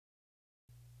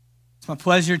It's my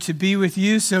pleasure to be with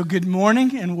you, so good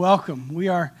morning and welcome. We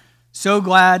are so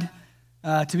glad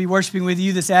to be worshiping with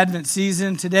you this Advent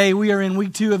season. Today we are in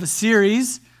week 2 of a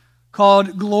series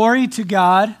called Glory to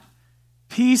God,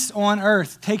 Peace on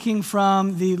Earth, taking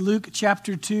from the Luke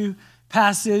chapter 2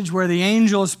 passage where the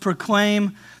angels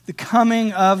proclaim the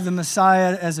coming of the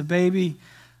Messiah as a baby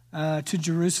to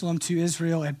Jerusalem, to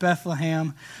Israel at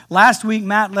Bethlehem. Last week,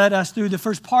 Matt led us through the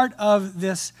first part of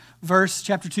this verse,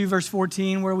 chapter 2, verse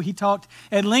 14, where he talked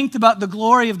at length about the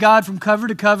glory of God from cover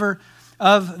to cover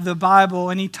of the Bible.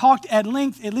 And he talked at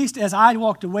length, at least as I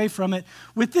walked away from it,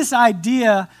 with this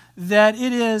idea that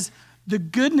it is the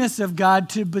goodness of God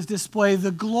to display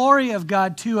the glory of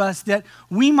God to us, that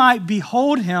we might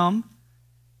behold him,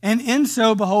 and in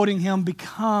so beholding him,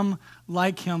 become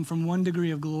like him from one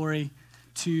degree of glory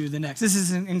to the next. This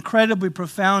is an incredibly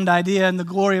profound idea, and the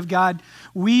glory of God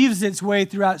weaves its way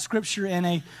throughout Scripture in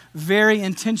a very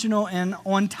intentional and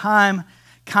on-time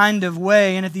kind of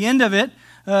way. And at the end of it,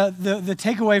 the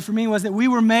takeaway for me was that we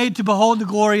were made to behold the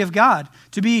glory of God,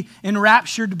 to be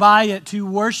enraptured by it, to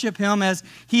worship him as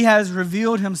he has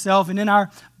revealed himself. And in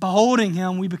our beholding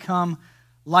him, we become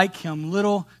like him,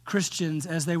 little Christians,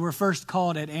 as they were first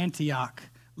called at Antioch,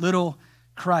 little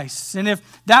Christ. And if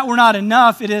that were not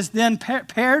enough, it is then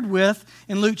paired with,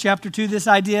 in Luke chapter 2, this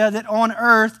idea that on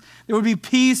earth there would be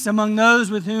peace among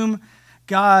those with whom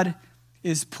God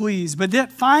is pleased. But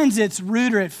that finds its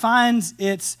root, or it finds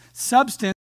its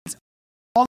substance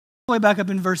all the way back up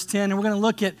in verse 10. And we're going to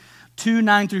look at 2,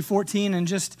 9 through 14 in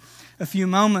just a few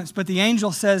moments. But the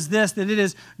angel says this, that it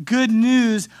is good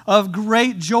news of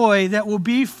great joy that will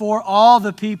be for all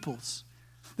the peoples.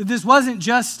 That this wasn't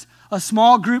just a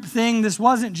small group thing. This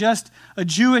wasn't just a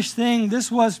Jewish thing. This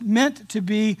was meant to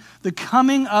be the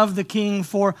coming of the King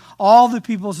for all the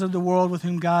peoples of the world with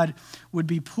whom God would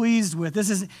be pleased with. This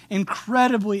is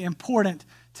incredibly important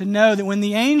to know that when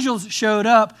the angels showed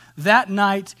up that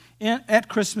night at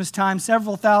Christmas time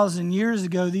several thousand years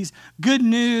ago, these good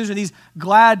news or these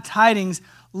glad tidings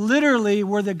literally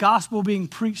were the gospel being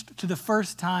preached to the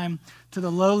first time to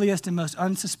the lowliest and most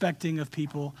unsuspecting of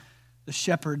people, the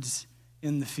shepherds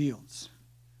in the fields.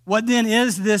 What then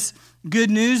is this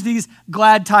good news, these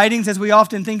glad tidings, as we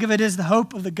often think of it, is the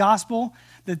hope of the gospel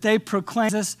that they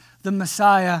proclaim us, the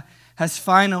Messiah has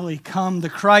finally come. The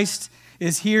Christ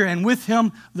is here, and with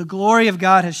him, the glory of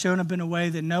God has shown up in a way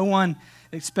that no one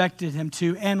expected him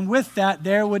to. And with that,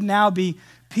 there would now be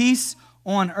peace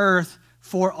on earth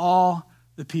for all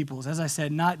the peoples. As I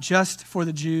said, not just for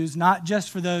the Jews, not just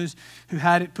for those who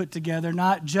had it put together,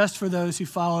 not just for those who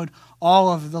followed all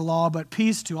of the law, but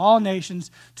peace to all nations,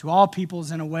 to all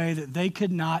peoples in a way that they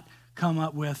could not come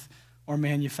up with or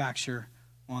manufacture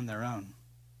on their own.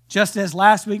 Just as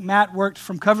last week Matt worked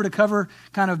from cover to cover,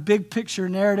 kind of big picture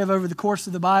narrative over the course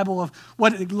of the Bible of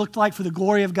what it looked like for the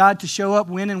glory of God to show up,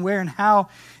 when and where and how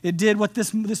it did. What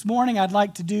this morning I'd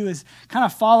like to do is kind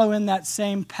of follow in that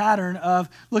same pattern of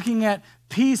looking at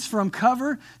peace from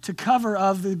cover to cover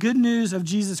of the good news of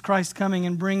Jesus Christ coming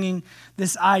and bringing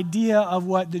this idea of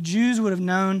what the Jews would have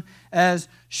known as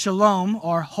shalom,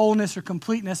 or wholeness or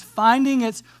completeness, finding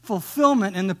its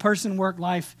fulfillment in the person, work,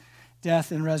 life,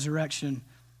 death, and resurrection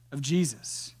of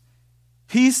Jesus.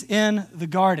 Peace in the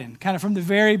garden, kind of from the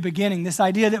very beginning. This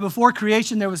idea that before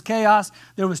creation there was chaos,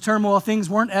 there was turmoil, things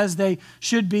weren't as they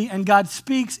should be, and God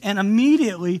speaks, and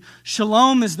immediately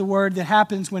shalom is the word that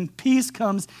happens when peace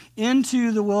comes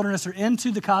into the wilderness or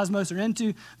into the cosmos or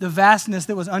into the vastness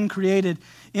that was uncreated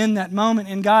in that moment.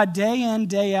 And God, day in,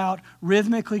 day out,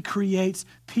 rhythmically creates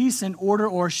peace and order,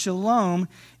 or shalom,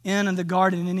 in the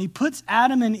garden. And he puts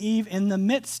Adam and Eve in the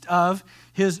midst of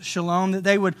his shalom, that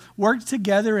they would work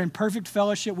together in perfect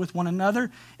fellowship with one another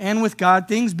and with God,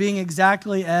 things being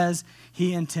exactly as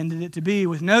he intended it to be,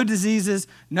 with no diseases,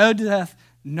 no death,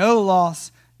 no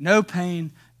loss, no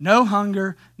pain, no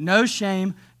hunger, no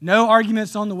shame, no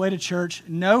arguments on the way to church,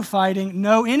 no fighting,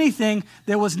 no anything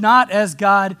that was not as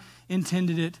God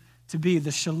intended it to be.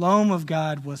 The shalom of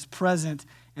God was present,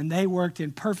 and they worked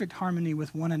in perfect harmony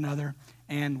with one another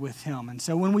and with him. And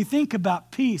so when we think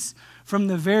about peace from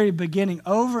the very beginning,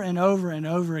 over and over and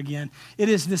over again, it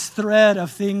is this thread of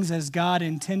things as God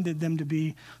intended them to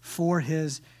be for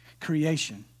his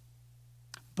creation.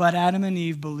 But Adam and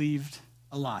Eve believed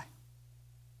a lie.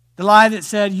 The lie that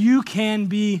said, you can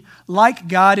be like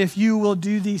God if you will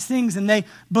do these things. And they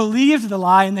believed the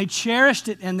lie, and they cherished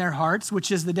it in their hearts,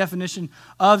 which is the definition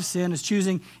of sin, is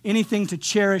choosing anything to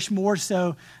cherish more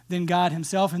so than God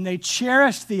himself. And they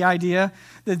cherished the idea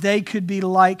that they could be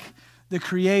like the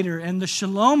Creator. And the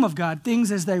shalom of God,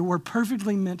 things as they were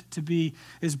perfectly meant to be,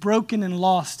 is broken and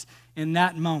lost in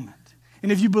that moment.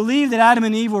 And if you believe that Adam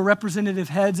and Eve were representative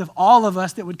heads of all of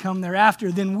us that would come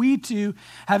thereafter, then we too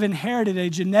have inherited a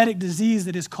genetic disease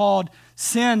that is called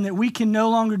sin that we can no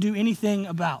longer do anything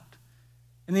about.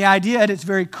 And the idea at its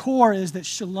very core is that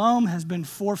shalom has been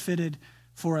forfeited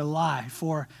for a lie,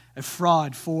 for a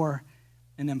fraud, for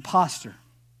an imposter.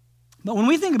 But when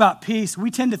we think about peace,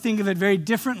 we tend to think of it very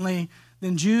differently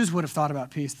than Jews would have thought about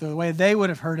peace, the way they would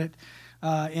have heard it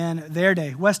in their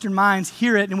day. Western minds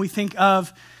hear it and we think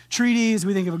of treaties,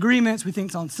 we think of agreements, we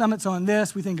think on summits on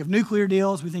this, we think of nuclear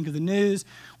deals, we think of the news,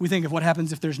 we think of what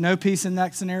happens if there's no peace in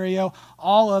that scenario,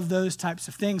 all of those types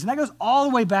of things. And that goes all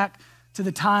the way back to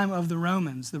the time of the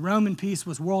Romans. The Roman peace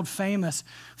was world famous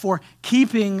for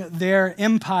keeping their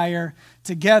empire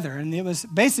together. And it was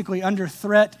basically under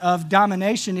threat of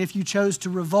domination if you chose to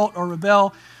revolt or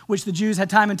rebel, which the Jews had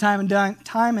time and time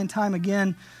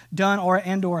again done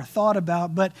or thought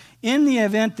about. But in the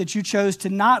event that you chose to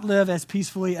not live as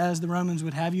peacefully as the Romans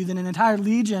would have you, then an entire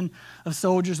legion of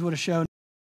soldiers would have shown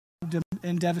up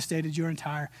and devastated your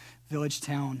entire village,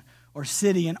 town, or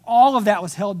city. And all of that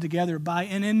was held together by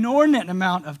an inordinate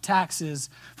amount of taxes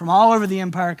from all over the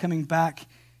empire coming back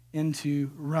into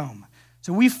Rome.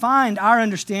 So we find our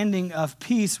understanding of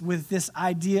peace with this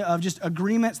idea of just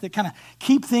agreements that kind of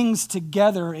keep things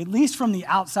together, at least from the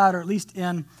outside, or at least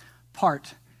in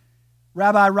part.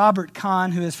 Rabbi Robert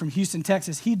Kahn, who is from Houston,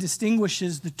 Texas, he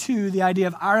distinguishes the two, the idea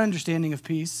of our understanding of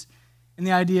peace and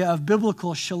the idea of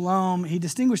biblical shalom. He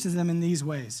distinguishes them in these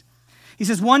ways. He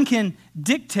says one can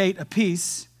dictate a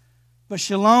peace, but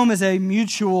shalom is a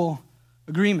mutual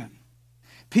agreement.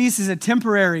 Peace is a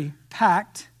temporary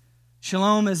pact.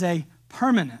 Shalom is a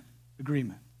permanent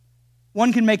agreement.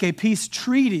 One can make a peace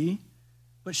treaty,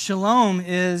 but shalom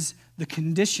is the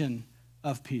condition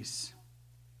of peace.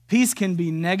 Peace can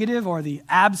be negative or the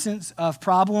absence of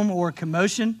problem or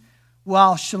commotion,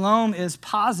 while shalom is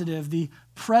positive, the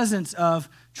presence of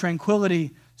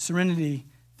tranquility, serenity,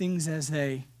 things as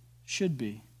they should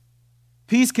be.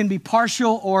 Peace can be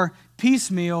partial or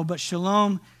piecemeal, but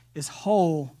shalom is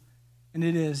whole and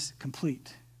it is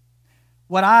complete.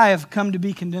 What I have come to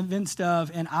be convinced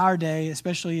of in our day,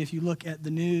 especially if you look at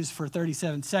the news for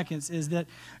 37 seconds, is that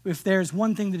if there's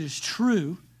one thing that is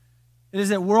true, it is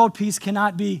that world peace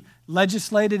cannot be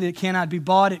legislated, it cannot be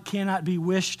bought, it cannot be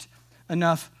wished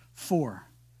enough for.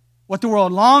 What the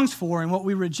world longs for and what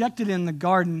we rejected in the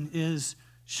garden is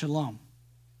shalom.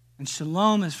 And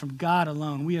shalom is from God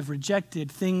alone. We have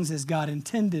rejected things as God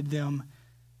intended them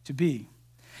to be.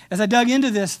 As I dug into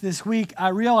this week, I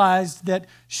realized that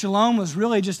shalom was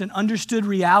really just an understood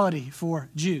reality for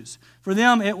Jews. For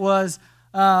them, it was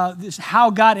how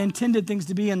God intended things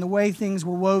to be and the way things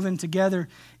were woven together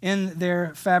in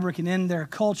their fabric and in their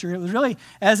culture. It was really,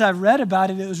 as I've read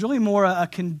about it, it was really more a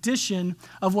condition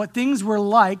of what things were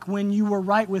like when you were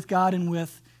right with God and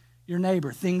with your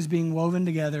neighbor, things being woven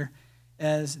together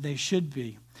as they should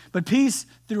be. But peace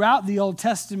throughout the Old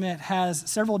Testament has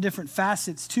several different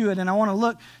facets to it, and I want to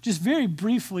look just very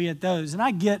briefly at those. And I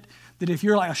get that if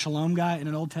you're like a shalom guy and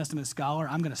an Old Testament scholar,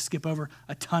 I'm going to skip over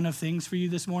a ton of things for you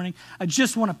this morning. I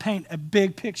just want to paint a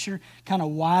big picture, kind of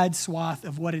wide swath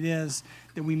of what it is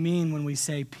that we mean when we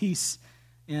say peace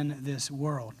in this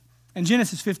world. In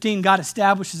Genesis 15, God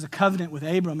establishes a covenant with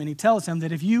Abram, and he tells him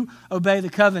that if you obey the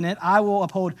covenant, I will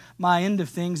uphold my end of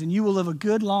things, and you will live a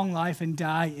good, long life and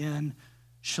die in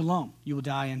shalom. You will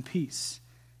die in peace.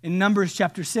 In Numbers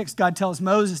chapter 6, God tells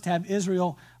Moses to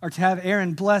have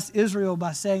Aaron bless Israel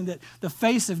by saying that the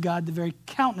face of God, the very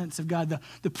countenance of God,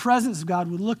 the presence of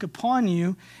God would look upon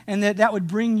you, and that would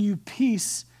bring you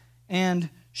peace and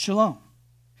shalom.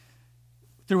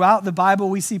 Throughout the Bible,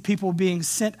 we see people being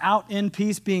sent out in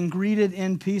peace, being greeted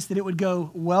in peace, that it would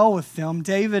go well with them.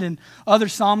 David and other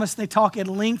psalmists, they talk at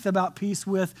length about peace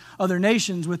with other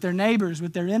nations, with their neighbors,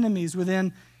 with their enemies,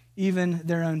 within even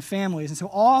their own families. And so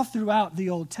all throughout the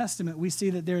Old Testament, we see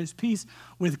that there is peace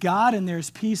with God and there is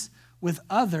peace with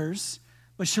others.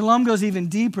 But shalom goes even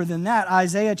deeper than that.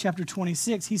 Isaiah chapter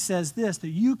 26, he says this, that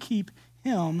you keep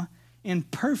him in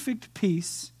perfect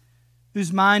peace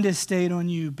whose mind is stayed on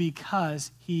you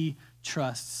because he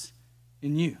trusts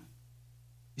in you.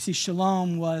 You see,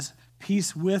 shalom was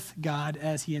peace with God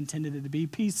as he intended it to be,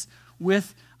 peace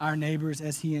with our neighbors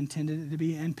as he intended it to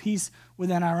be, and peace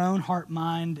within our own heart,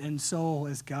 mind, and soul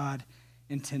as God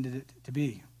intended it to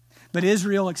be. But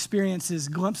Israel experiences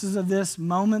glimpses of this,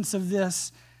 moments of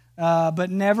this, but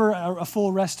never a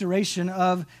full restoration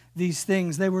of these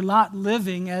things. They were not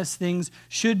living as things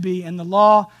should be. And the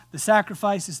law, the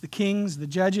sacrifices, the kings, the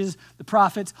judges, the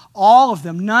prophets, all of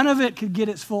them, none of it could get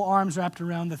its full arms wrapped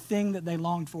around the thing that they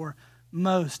longed for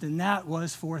most, and that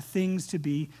was for things to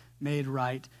be made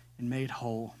right and made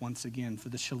whole once again for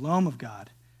the shalom of God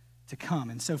to come.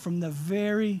 And so from the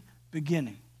very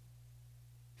beginning,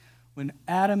 when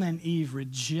Adam and Eve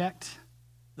reject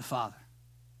the Father,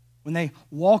 when they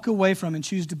walk away from and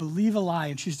choose to believe a lie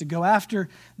and choose to go after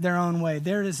their own way,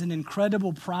 there is an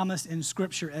incredible promise in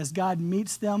Scripture as God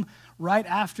meets them right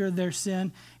after their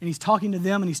sin, and he's talking to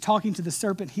them and he's talking to the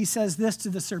serpent. He says this to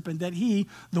the serpent, that he,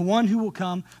 the one who will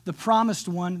come, the promised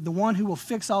one, the one who will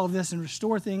fix all of this and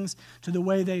restore things to the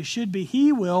way they should be,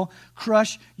 he will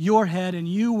crush your head and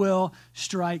you will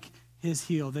strike his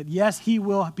heel. That yes, he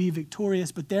will be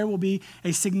victorious, but there will be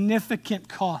a significant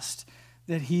cost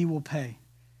that he will pay.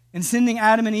 In sending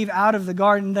Adam and Eve out of the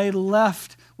garden, they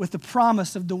left with the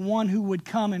promise of the one who would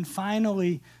come and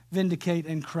finally vindicate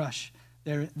themselves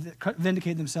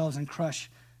and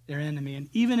crush their enemy. And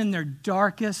even in their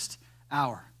darkest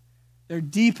hour, their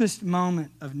deepest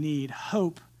moment of need,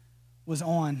 hope was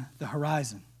on the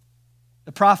horizon.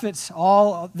 The prophets,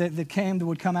 all that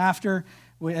would come after,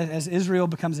 as Israel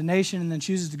becomes a nation and then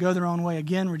chooses to go their own way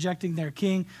again, rejecting their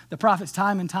king, the prophets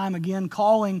time and time again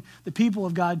calling the people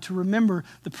of God to remember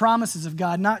the promises of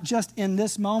God, not just in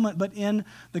this moment, but in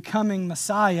the coming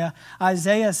Messiah.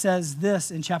 Isaiah says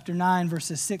this in chapter 9,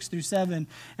 verses 6 through 7.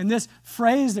 And this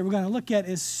phrase that we're going to look at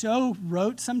is so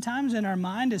rote sometimes in our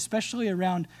mind, especially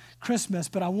around Christmas,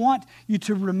 but I want you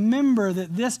to remember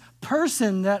that this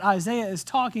person that Isaiah is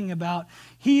talking about,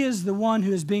 he is the one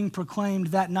who is being proclaimed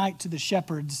that night to the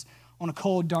shepherds on a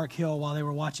cold, dark hill while they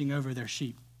were watching over their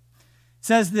sheep. It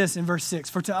says this in verse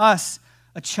 6, "For to us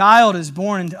a child is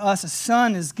born, and to us a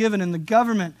son is given, and the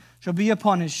government shall be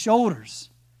upon his shoulders.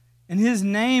 And his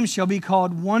name shall be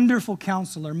called Wonderful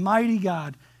Counselor, Mighty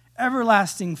God,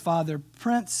 Everlasting Father,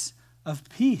 Prince of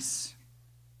Peace.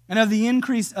 And of the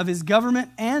increase of his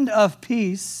government and of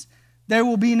peace there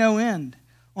will be no end.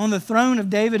 On the throne of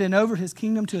David and over his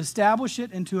kingdom, to establish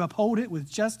it and to uphold it with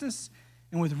justice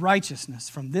and with righteousness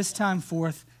from this time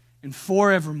forth and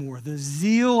forevermore. The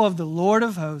zeal of the Lord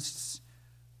of hosts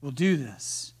will do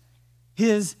this."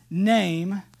 His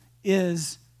name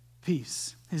is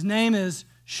peace. His name is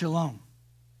Shalom.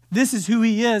 This is who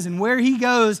he is, and where he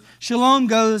goes, Shalom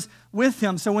goes with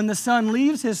him. So when the Son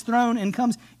leaves his throne and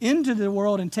comes into the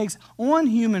world and takes on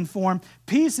human form,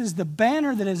 peace is the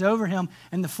banner that is over him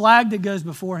and the flag that goes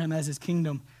before him as his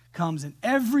kingdom comes. And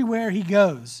everywhere he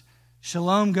goes,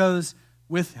 Shalom goes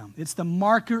with him. It's the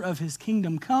marker of his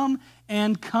kingdom come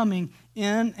and coming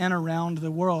in and around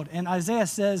the world. And Isaiah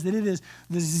says that it is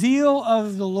the zeal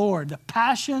of the Lord, the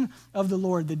passion of the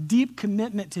Lord, the deep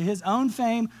commitment to his own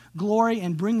fame, glory,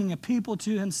 and bringing a people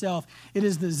to himself. It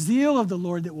is the zeal of the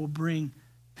Lord that will bring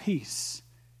peace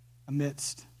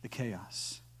amidst the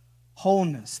chaos.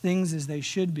 Wholeness, things as they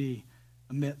should be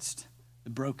amidst the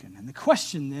broken. And the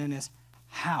question then is,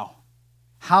 how?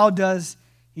 How does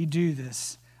he do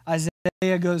this?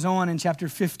 Isaiah goes on in chapter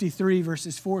 53,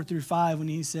 verses 4 through 5, when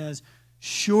he says,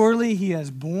 "Surely he has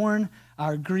borne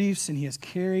our griefs and he has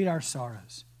carried our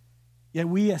sorrows. Yet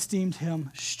we esteemed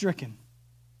him stricken,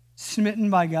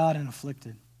 smitten by God and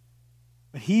afflicted.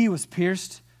 But he was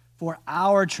pierced for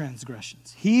our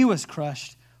transgressions. He was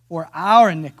crushed for our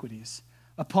iniquities.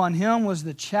 Upon him was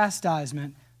the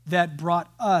chastisement that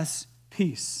brought us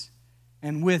peace.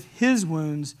 And with his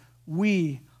wounds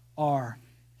we are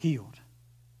healed."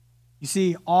 You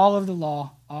see, all of the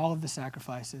law, all of the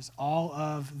sacrifices, all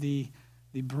of the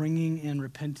bringing in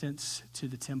repentance to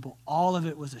the temple, all of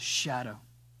it was a shadow.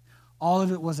 All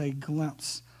of it was a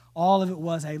glimpse. All of it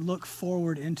was a look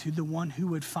forward into the one who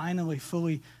would finally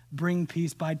fully bring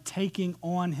peace by taking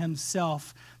on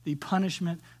himself the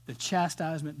punishment, the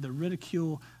chastisement, the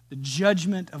ridicule, the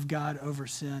judgment of God over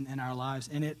sin in our lives.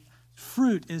 And its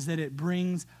fruit is that it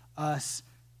brings us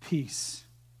peace.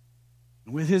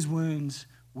 And with his wounds,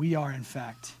 we are in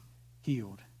fact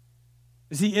healed.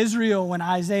 You see, Israel, when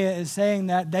Isaiah is saying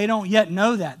that, they don't yet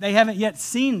know that. They haven't yet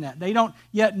seen that. They don't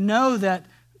yet know that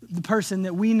the person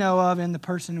that we know of in the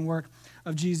person and work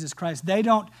of Jesus Christ. They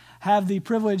don't have the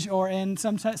privilege, or in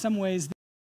some ways, the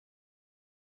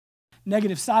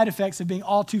negative side effects of being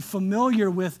all too familiar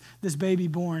with this baby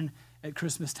born at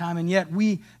Christmas time, and yet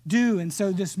we do. And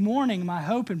so this morning, my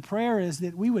hope and prayer is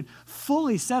that we would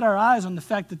fully set our eyes on the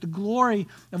fact that the glory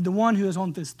of the one who is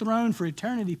on this throne for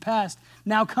eternity past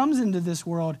now comes into this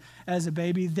world as a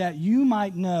baby, that you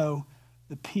might know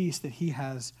the peace that he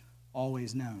has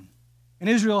always known. And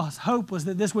Israel's hope was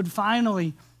that this would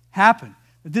finally happen,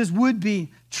 that this would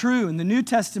be true. And the New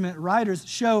Testament writers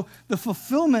show the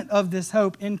fulfillment of this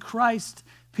hope in Christ.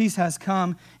 Peace has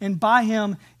come, and by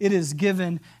him it is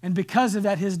given, and because of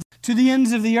that, to the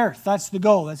ends of the earth. That's the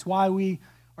goal. That's why we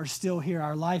are still here.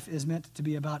 Our life is meant to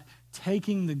be about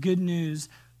taking the good news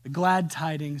the glad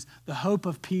tidings, the hope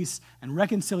of peace and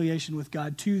reconciliation with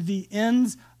God to the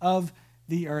ends of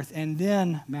the earth. And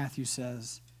then, Matthew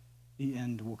says, the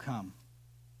end will come.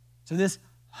 So this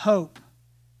hope,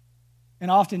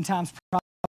 and oftentimes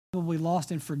probably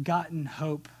lost and forgotten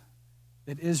hope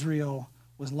that Israel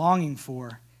was longing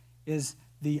for, is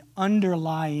the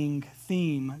underlying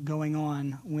theme going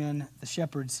on when the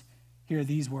shepherds hear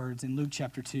these words in Luke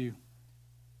chapter 2.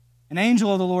 An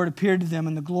angel of the Lord appeared to them,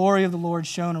 and the glory of the Lord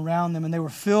shone around them, and they were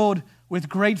filled with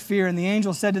great fear. And the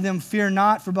angel said to them, "Fear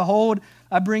not, for behold,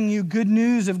 I bring you good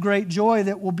news of great joy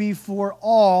that will be for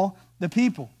all the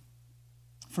people.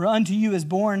 For unto you is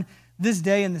born this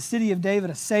day in the city of David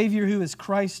a Savior who is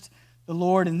Christ the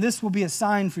Lord. And this will be a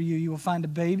sign for you. You will find a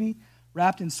baby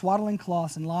wrapped in swaddling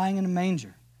cloths and lying in a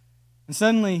manger." And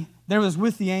suddenly there was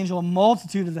with the angel a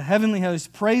multitude of the heavenly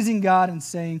host, praising God and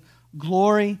saying,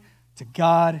 "Glory to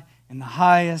God in the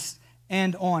highest,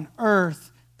 and on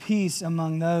earth peace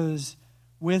among those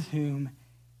with whom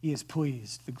he is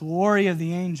pleased." The glory of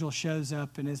the angel shows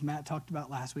up, and as Matt talked about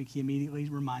last week, he immediately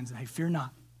reminds them, hey, fear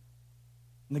not.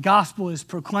 And the gospel is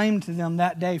proclaimed to them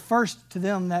that day. First to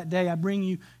them that day, I bring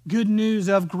you good news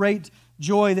of great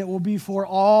joy that will be for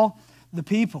all the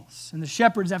peoples. And the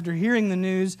shepherds, after hearing the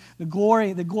news, the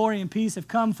glory and peace have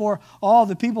come for all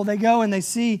the people. They go and they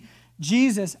see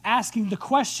Jesus asking the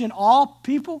question, all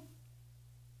people?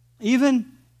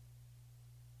 Even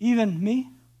me?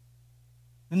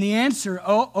 And the answer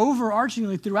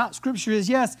overarchingly throughout Scripture is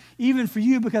yes, even for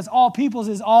you, because all peoples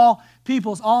is all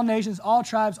peoples, all nations, all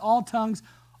tribes, all tongues,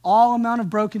 all amount of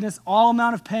brokenness, all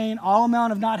amount of pain, all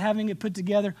amount of not having it put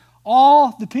together,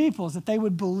 all the peoples, that they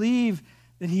would believe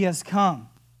that he has come.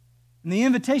 And the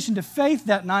invitation to faith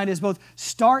that night is both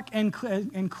stark and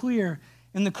clear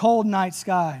in the cold night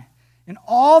sky. And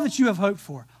all that you have hoped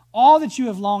for, all that you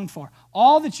have longed for,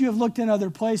 all that you have looked in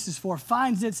other places for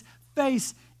finds its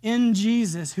face in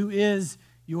Jesus, who is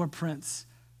your Prince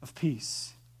of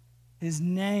Peace. His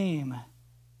name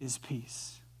is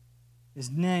peace. His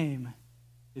name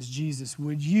is Jesus.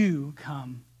 Would you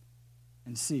come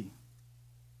and see?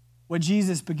 What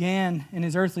Jesus began in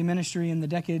his earthly ministry in the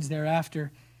decades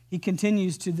thereafter, he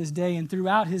continues to this day, and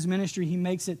throughout his ministry, he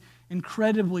makes it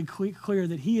incredibly clear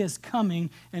that he is coming,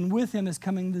 and with him is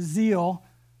coming the zeal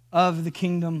of the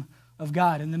kingdom of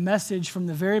God. And the message from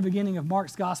the very beginning of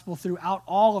Mark's gospel throughout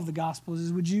all of the gospels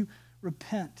is, would you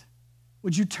repent?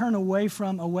 Would you turn away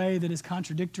from a way that is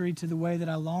contradictory to the way that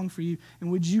I long for you?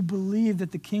 And would you believe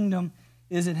that the kingdom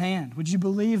is at hand? Would you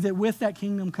believe that with that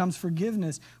kingdom comes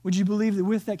forgiveness? Would you believe that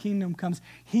with that kingdom comes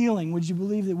healing? Would you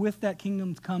believe that with that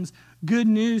kingdom comes good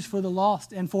news for the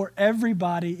lost? And for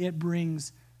everybody, it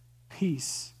brings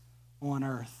peace on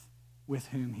earth with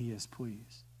whom he is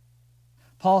pleased.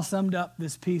 Paul summed up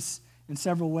this peace in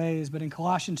several ways, but in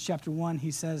Colossians chapter 1,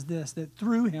 he says this, that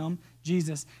through him,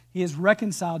 Jesus, he has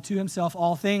reconciled to himself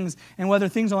all things, and whether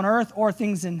things on earth or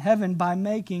things in heaven, by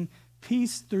making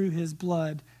peace through his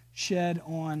blood shed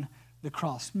on the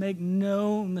cross. Make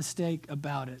no mistake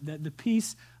about it, that the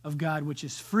peace of God, which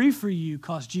is free for you,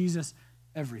 cost Jesus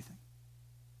everything.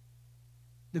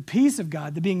 The peace of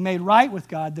God, the being made right with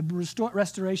God, the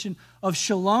restoration of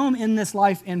shalom in this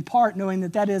life in part, knowing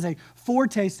that that is a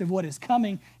foretaste of what is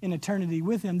coming in eternity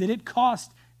with him, that it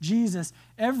cost Jesus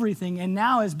everything. And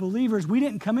now as believers, we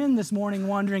didn't come in this morning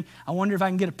wondering, I wonder if I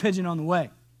can get a pigeon on the way.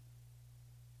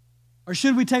 Or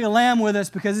should we take a lamb with us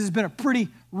because this has been a pretty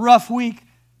rough week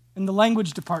in the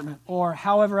language department, or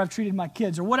however I've treated my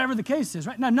kids, or whatever the case is,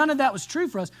 right? Now, none of that was true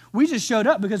for us. We just showed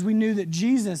up because we knew that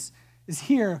Jesus is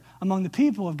here among the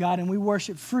people of God, and we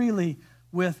worship freely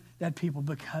with that people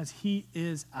because he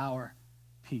is our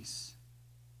peace.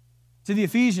 To the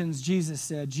Ephesians, Jesus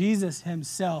said, Jesus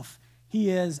himself, he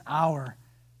is our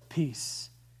peace,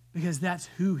 because that's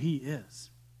who he is.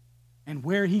 And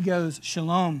where he goes,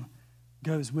 shalom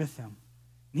goes with him.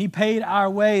 And he paid our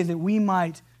way that we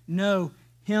might know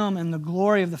him and the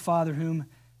glory of the Father who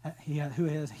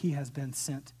has been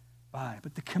sent by.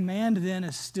 But the command then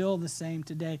is still the same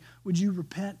today. Would you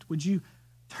repent? Would you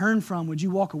turn from? Would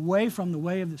you walk away from the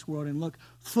way of this world and look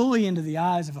fully into the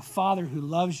eyes of a Father who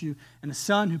loves you and a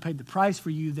Son who paid the price for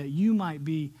you, that you might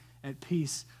be at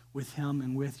peace with him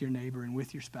and with your neighbor and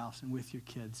with your spouse and with your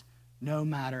kids, no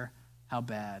matter how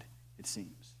bad it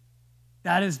seems?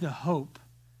 That is the hope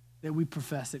that we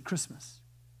profess at Christmas.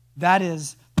 That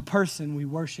is the person we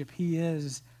worship. He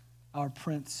is our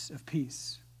Prince of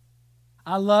Peace.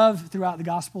 I love throughout the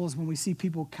Gospels when we see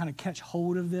people kind of catch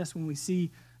hold of this, when we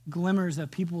see glimmers of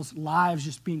people's lives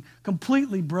just being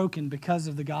completely broken because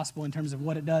of the gospel in terms of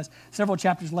what it does. Several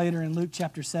chapters later in Luke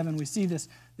chapter 7, we see this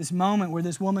This moment where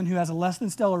this woman who has a less than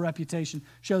stellar reputation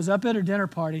shows up at her dinner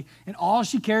party, and all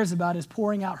she cares about is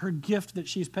pouring out her gift that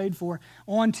she's paid for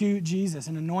onto Jesus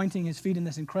and anointing his feet in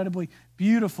this incredibly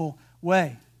beautiful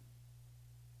way.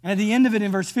 And at the end of it,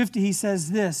 in verse 50, he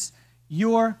says this,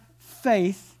 your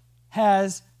faith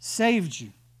has saved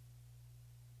you.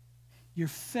 Your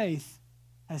faith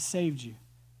has saved you.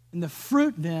 And the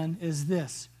fruit then is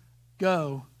this,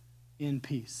 go in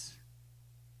peace.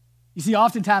 You see,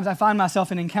 oftentimes I find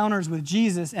myself in encounters with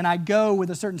Jesus and I go with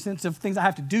a certain sense of things I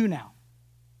have to do now.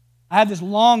 I have this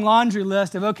long laundry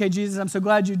list of, okay, Jesus, I'm so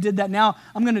glad you did that. Now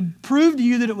I'm going to prove to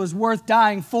you that it was worth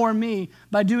dying for me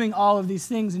by doing all of these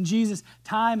things. And Jesus,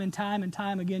 time and time and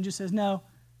time again, just says, no,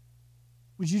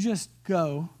 would you just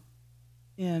go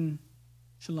in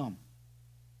shalom?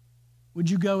 Would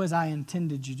you go as I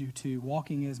intended you to,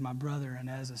 walking as my brother and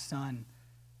as a son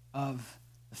of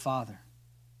the Father?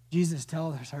 Jesus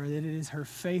tells her that it is her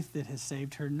faith that has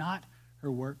saved her, not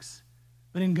her works.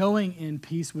 But in going in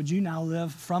peace, would you now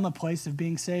live from a place of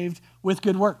being saved with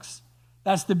good works?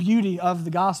 That's the beauty of the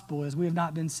gospel, is we have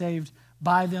not been saved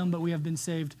by them, but we have been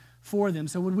saved for them.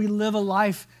 So would we live a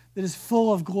life that is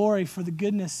full of glory for the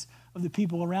goodness of the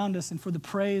people around us and for the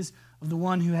praise of the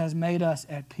one who has made us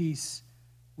at peace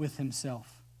with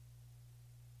himself?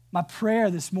 My prayer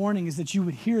this morning is that you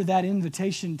would hear that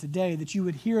invitation today, that you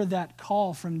would hear that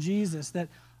call from Jesus, that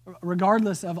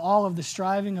regardless of all of the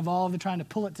striving, of all of the trying to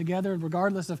pull it together,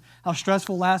 regardless of how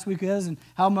stressful last week is and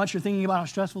how much you're thinking about how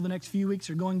stressful the next few weeks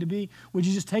are going to be, would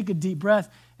you just take a deep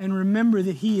breath and remember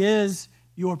that he is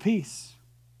your peace,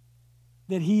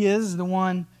 that he is the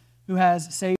one who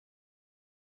has saved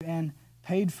you and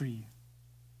paid for you.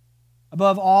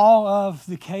 Above all of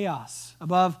the chaos,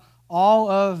 above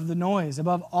all of the noise,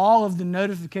 above all of the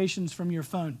notifications from your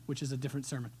phone, which is a different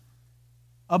sermon,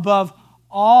 above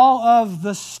all of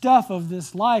the stuff of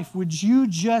this life, would you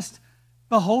just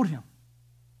behold him?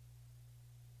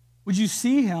 Would you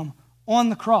see him on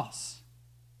the cross?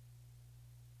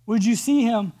 Would you see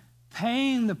him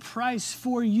paying the price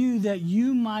for you that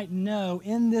you might know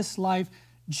in this life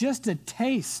just a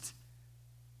taste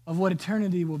of what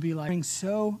eternity will be like? Bring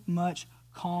so much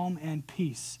calm and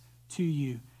peace to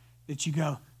you that you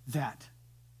go, that,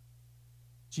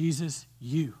 Jesus,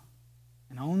 you,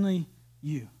 and only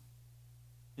you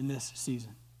in this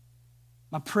season.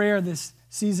 My prayer this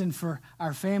season for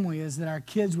our family is that our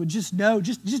kids would just know,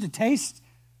 just a taste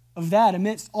of that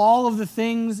amidst all of the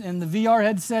things and the VR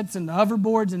headsets and the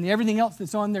hoverboards and everything else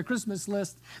that's on their Christmas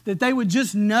list, that they would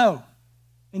just know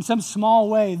in some small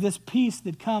way this peace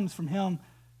that comes from him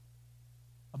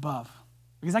above.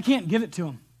 Because I can't give it to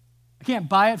them. I can't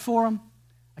buy it for them.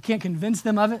 I can't convince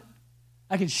them of it.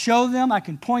 I can show them, I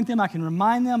can point them, I can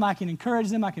remind them, I can encourage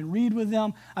them, I can read with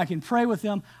them, I can pray with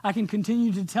them, I can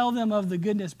continue to tell them of the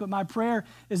goodness. But my prayer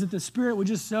is that the Spirit would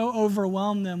just so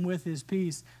overwhelm them with his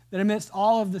peace that amidst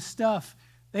all of the stuff,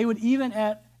 they would even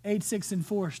at age 6 and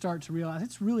 4 start to realize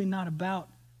it's really not about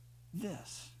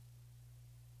this.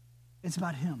 It's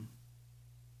about him.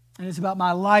 And it's about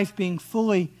my life being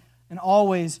fully and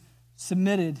always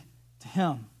submitted to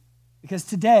him. Because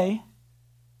today,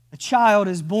 a child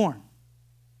is born,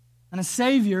 and a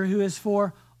Savior who is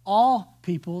for all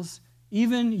peoples,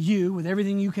 even you, with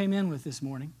everything you came in with this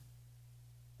morning.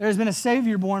 There has been a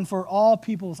Savior born for all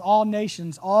peoples, all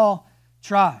nations, all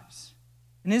tribes.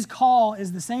 And his call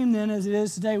is the same then as it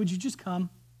is today. Would you just come?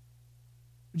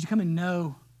 Would you come and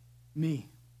know me?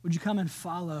 Would you come and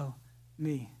follow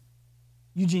me?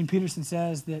 Eugene Peterson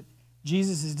says that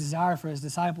Jesus' desire for his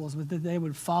disciples was that they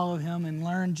would follow him and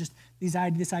learn just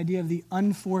this idea of the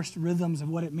unforced rhythms of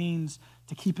what it means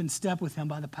to keep in step with him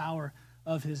by the power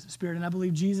of his Spirit. And I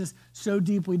believe Jesus so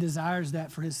deeply desires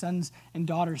that for his sons and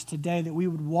daughters today, that we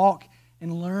would walk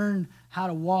and learn how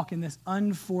to walk in this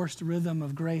unforced rhythm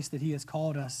of grace that he has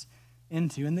called us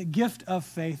into. And the gift of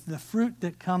faith, the fruit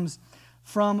that comes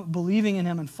from believing in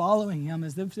him and following him,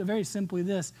 is very simply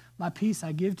this: my peace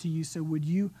I give to you, so would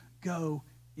you go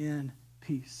in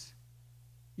peace.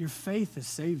 Your faith has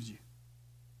saved you.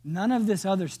 None of this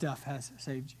other stuff has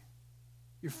saved you.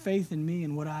 Your faith in me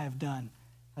and what I have done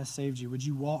has saved you. Would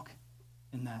you walk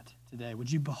in that today?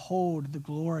 Would you behold the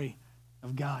glory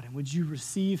of God? And would you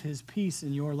receive his peace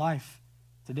in your life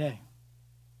today?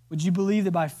 Would you believe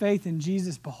that by faith in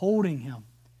Jesus, beholding him,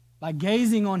 by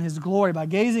gazing on his glory, by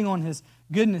gazing on his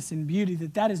goodness and beauty,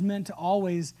 that is meant to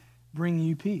always bring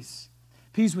you peace?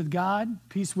 Peace with God,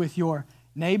 peace with your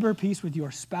neighbor, peace with your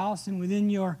spouse, and within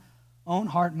your own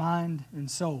heart, mind,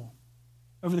 and soul.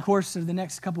 Over the course of the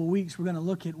next couple of weeks, we're going to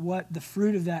look at what the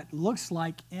fruit of that looks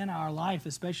like in our life,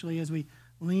 especially as we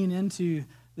lean into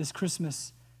this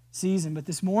Christmas season. But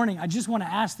this morning, I just want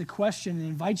to ask the question and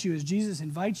invite you, as Jesus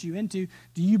invites you into,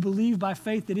 do you believe by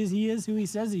faith that he is who he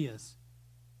says he is?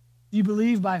 Do you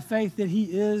believe by faith that he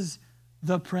is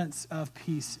the Prince of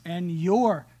Peace and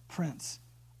your Prince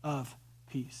of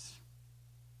Peace?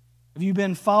 Have you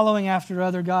been following after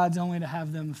other gods only to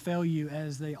have them fail you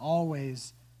as they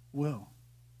always will?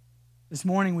 This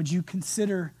morning, would you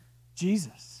consider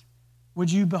Jesus?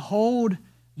 Would you behold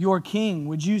your King?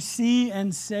 Would you see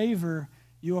and savor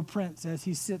your Prince as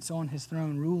he sits on his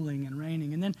throne, ruling and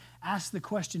reigning? And then ask the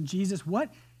question, Jesus, what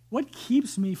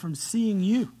keeps me from seeing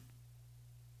you?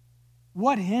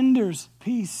 What hinders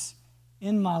peace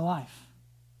in my life?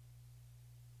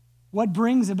 What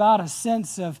brings about a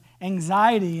sense of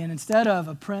anxiety and instead of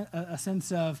a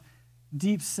sense of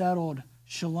deep settled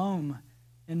shalom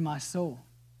in my soul?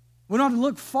 We don't have to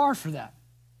look far for that,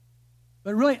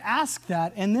 but really ask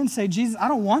that and then say, Jesus, I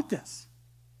don't want this.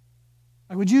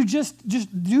 Like, would you just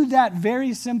do that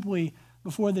very simply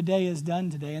before the day is done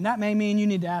today? And that may mean you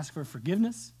need to ask for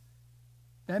forgiveness.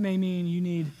 That may mean you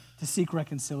need to seek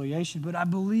reconciliation. But I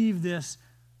believe this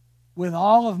with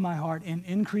all of my heart in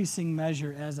increasing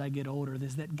measure as I get older,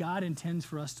 is that God intends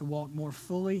for us to walk more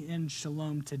fully in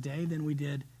shalom today than we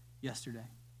did yesterday.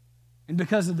 And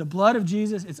because of the blood of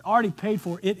Jesus, it's already paid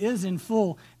for. It is in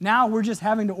full. Now we're just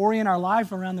having to orient our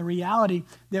life around the reality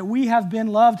that we have been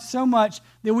loved so much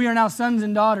that we are now sons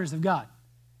and daughters of God.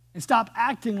 And stop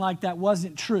acting like that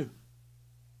wasn't true.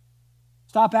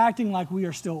 Stop acting like we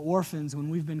are still orphans when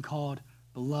we've been called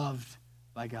beloved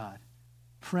by God.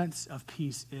 Prince of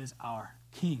Peace is our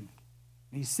King.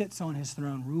 And he sits on his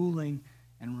throne ruling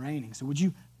and reigning. So would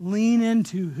you lean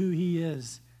into who he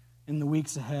is in the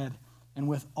weeks ahead, and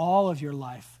with all of your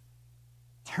life,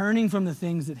 turning from the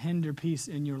things that hinder peace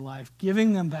in your life,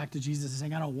 giving them back to Jesus and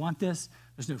saying, I don't want this.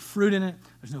 There's no fruit in it.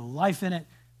 There's no life in it.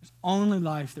 There's only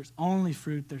life. There's only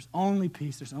fruit. There's only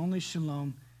peace. There's only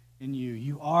shalom in you.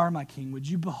 You are my King. Would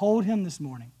you behold him this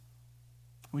morning?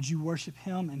 Would you worship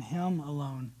him and him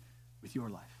alone with your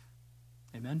life?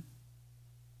 Amen?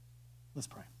 Let's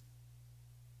pray.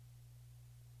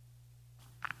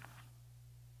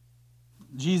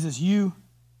 Jesus, you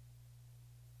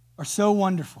are so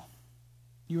wonderful.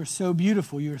 You are so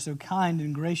beautiful. You are so kind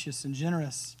and gracious and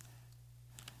generous.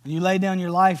 And you laid down your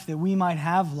life that we might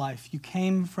have life. You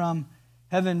came from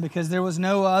heaven because there was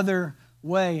no other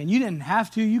way. And you didn't have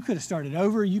to. You could have started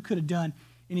over. You could have done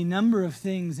any number of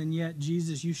things. And yet,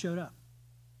 Jesus, you showed up.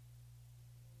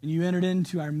 And you entered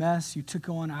into our mess. You took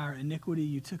on our iniquity.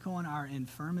 You took on our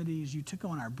infirmities. You took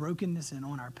on our brokenness and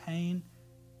on our pain.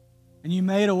 And you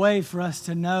made a way for us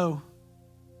to know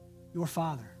your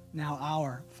Father, now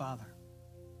our Father.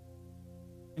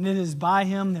 And it is by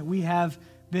him that we have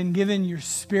been given your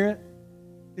Spirit,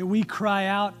 that we cry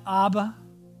out, Abba,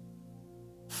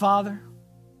 Father.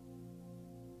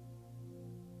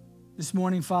 This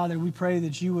morning, Father, we pray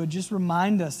that you would just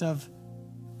remind us of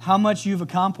how much you've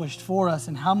accomplished for us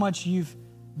and how much you've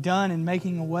done in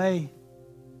making a way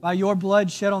by your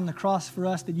blood shed on the cross for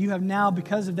us, that you have now,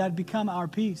 because of that, become our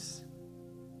peace.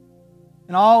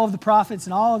 And all of the prophets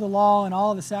and all of the law and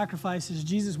all of the sacrifices,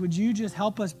 Jesus, would you just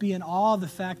help us be in awe of the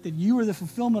fact that you are the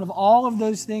fulfillment of all of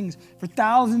those things. For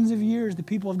thousands of years, the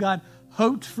people of God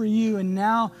hoped for you, and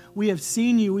now we have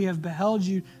seen you, we have beheld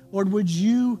you. Lord, would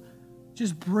you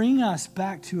just bring us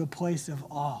back to a place of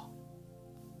awe,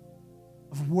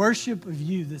 of worship of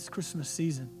you this Christmas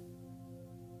season.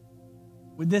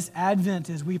 With this Advent,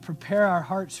 as we prepare our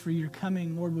hearts for your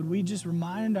coming, Lord, would we just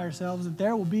remind ourselves that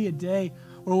there will be a day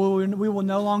where we will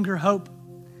no longer hope.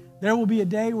 There will be a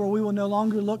day where we will no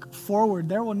longer look forward.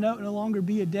 There will no longer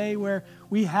be a day where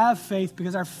we have faith,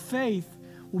 because our faith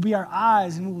will be our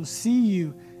eyes and we will see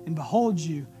you and behold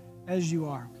you as you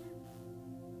are.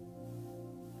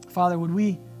 Father, would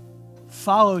we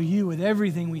follow you with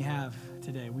everything we have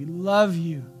today? We love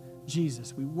you,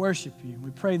 Jesus. We worship you.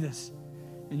 We pray this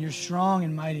in your strong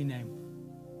and mighty name.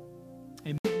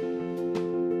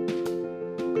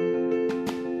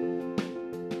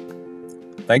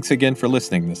 Thanks again for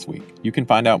listening this week. You can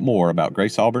find out more about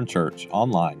Grace Auburn Church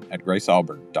online at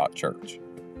graceauburn.church.